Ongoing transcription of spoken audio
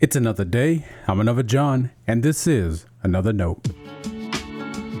It's another day. I'm another John, and this is Another Note.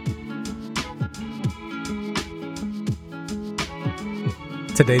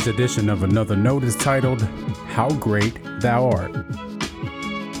 Today's edition of Another Note is titled, How Great Thou Art.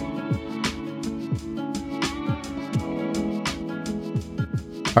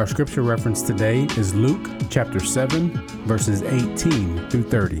 Our scripture reference today is Luke chapter 7, verses 18 through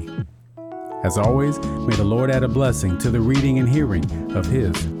 30. As always, may the Lord add a blessing to the reading and hearing of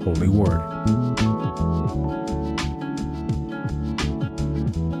His holy word.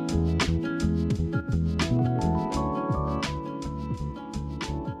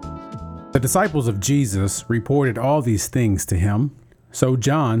 The disciples of Jesus reported all these things to him. So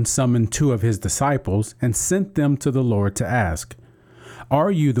John summoned two of his disciples and sent them to the Lord to ask, "Are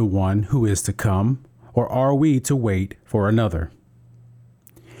you the one who is to come, or are we to wait for another?"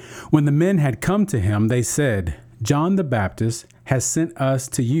 When the men had come to him, they said, "John the Baptist has sent us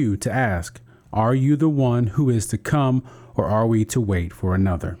to you to ask, are you the one who is to come, or are we to wait for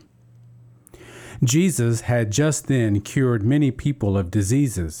another?" Jesus had just then cured many people of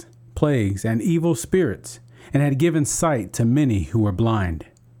diseases, plagues, and evil spirits, and had given sight to many who were blind.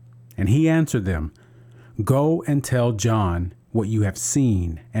 And he answered them, "Go and tell John what you have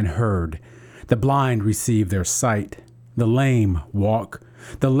seen and heard. The blind receive their sight, the lame walk,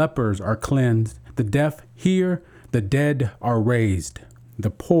 the lepers are cleansed, the deaf hear, the dead are raised,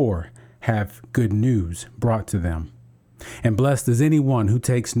 the poor have good news brought to them. And blessed is anyone who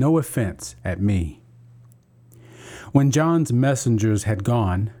takes no offense at me." When John's messengers had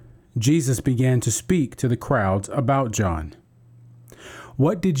gone, Jesus began to speak to the crowds about John.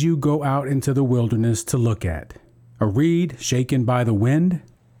 "What did you go out into the wilderness to look at? A reed shaken by the wind?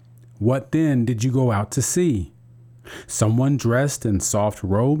 What then did you go out to see? Someone dressed in soft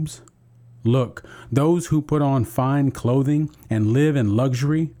robes? Look, those who put on fine clothing and live in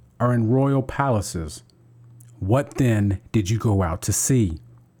luxury are in royal palaces. What then did you go out to see?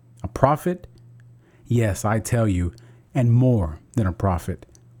 A prophet? Yes, I tell you, and more than a prophet.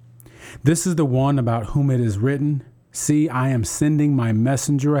 This is the one about whom it is written, 'See, I am sending my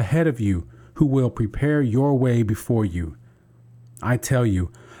messenger ahead of you, who will prepare your way before you.' I tell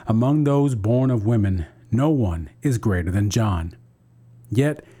you, among those born of women, no one is greater than John.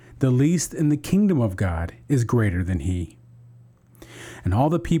 Yet the least in the kingdom of God is greater than he." And all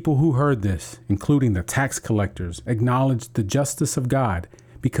the people who heard this, including the tax collectors, acknowledged the justice of God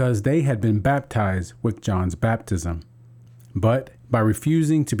because they had been baptized with John's baptism. But by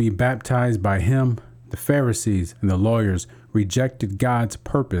refusing to be baptized by him, the Pharisees and the lawyers rejected God's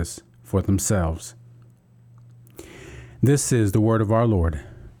purpose for themselves. This is the word of our Lord.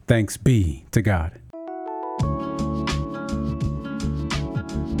 Thanks be to God.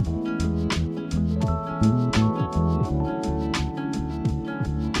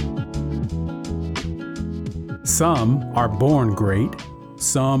 Some are born great,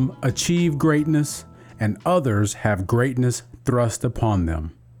 some achieve greatness, and others have greatness thrust upon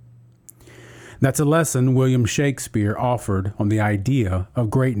them. That's a lesson William Shakespeare offered on the idea of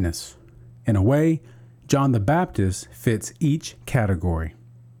greatness. In a way, John the Baptist fits each category.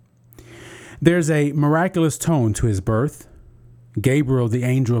 There's a miraculous tone to his birth. Gabriel, the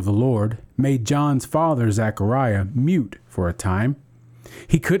angel of the Lord, made John's father, Zechariah, mute for a time.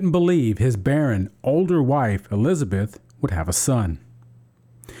 He couldn't believe his barren, older wife, Elizabeth, would have a son.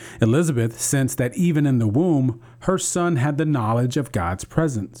 Elizabeth sensed that even in the womb, her son had the knowledge of God's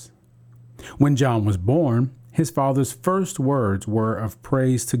presence. When John was born, his father's first words were of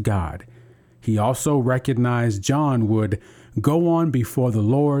praise to God. He also recognized John would go on before the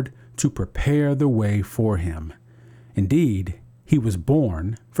Lord to prepare the way for him. Indeed, he was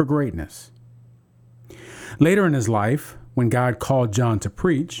born for greatness. Later in his life, when God called John to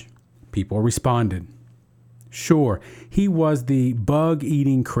preach, people responded. Sure, he was the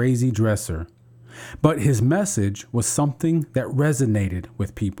bug-eating crazy dresser, but his message was something that resonated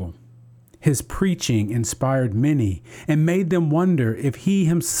with people. His preaching inspired many and made them wonder if he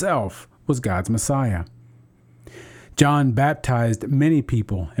himself was God's Messiah. John baptized many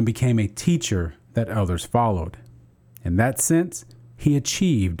people and became a teacher that others followed. In that sense, he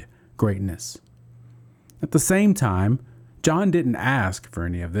achieved greatness. At the same time, John didn't ask for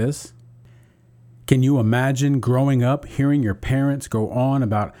any of this. Can you imagine growing up hearing your parents go on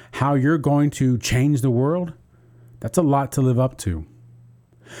about how you're going to change the world? That's a lot to live up to.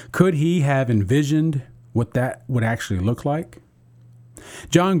 Could he have envisioned what that would actually look like?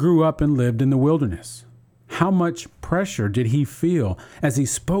 John grew up and lived in the wilderness. How much pressure did he feel as he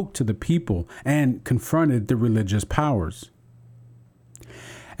spoke to the people and confronted the religious powers?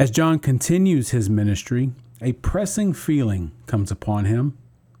 As John continues his ministry, a pressing feeling comes upon him.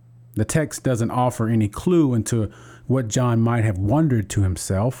 The text doesn't offer any clue into what John might have wondered to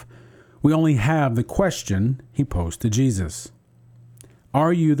himself. We only have the question he posed to Jesus.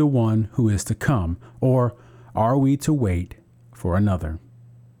 Are you the one who is to come, or are we to wait for another?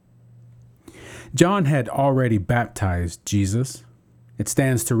 John had already baptized Jesus. It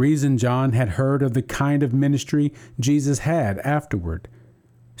stands to reason John had heard of the kind of ministry Jesus had afterward.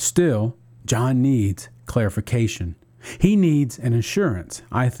 Still, John needs clarification. He needs an assurance,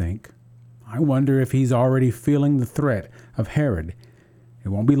 I think. I wonder if he's already feeling the threat of Herod. It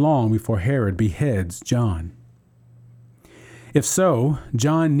won't be long before Herod beheads John. If so,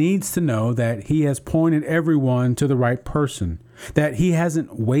 John needs to know that he has pointed everyone to the right person, that he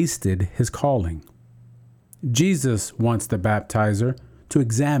hasn't wasted his calling. Jesus wants the baptizer to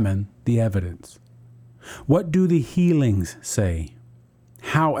examine the evidence. What do the healings say?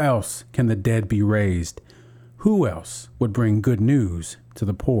 How else can the dead be raised? Who else would bring good news to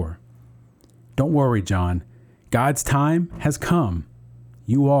the poor? Don't worry, John. God's time has come.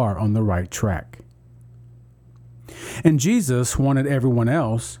 You are on the right track. And Jesus wanted everyone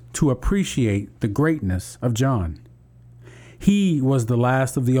else to appreciate the greatness of John. He was the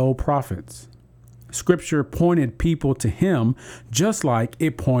last of the old prophets. Scripture pointed people to him just like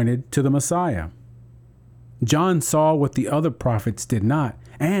it pointed to the Messiah. John saw what the other prophets did not,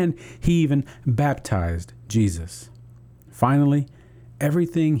 and he even baptized Jesus. Finally,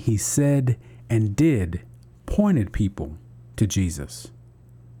 everything he said and did pointed people to Jesus.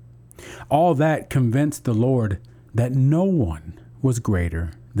 All that convinced the Lord that no one was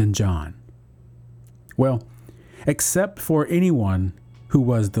greater than John. Well, except for anyone who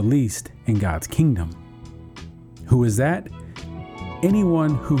was the least in God's kingdom. Who is that?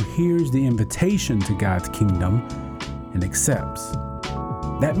 Anyone who hears the invitation to God's kingdom and accepts.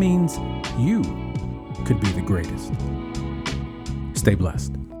 That means you could be the greatest. Stay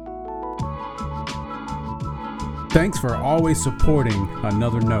blessed. Thanks for always supporting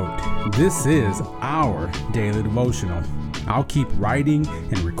Another Note. This is our daily devotional. I'll keep writing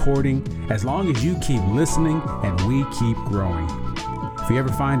and recording as long as you keep listening and we keep growing. If you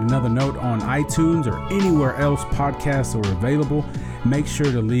ever find Another Note on iTunes or anywhere else podcasts are available, make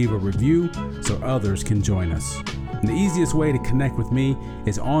sure to leave a review so others can join us. And the easiest way to connect with me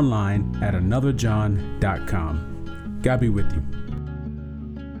is online at anotherjohn.com. God be with you.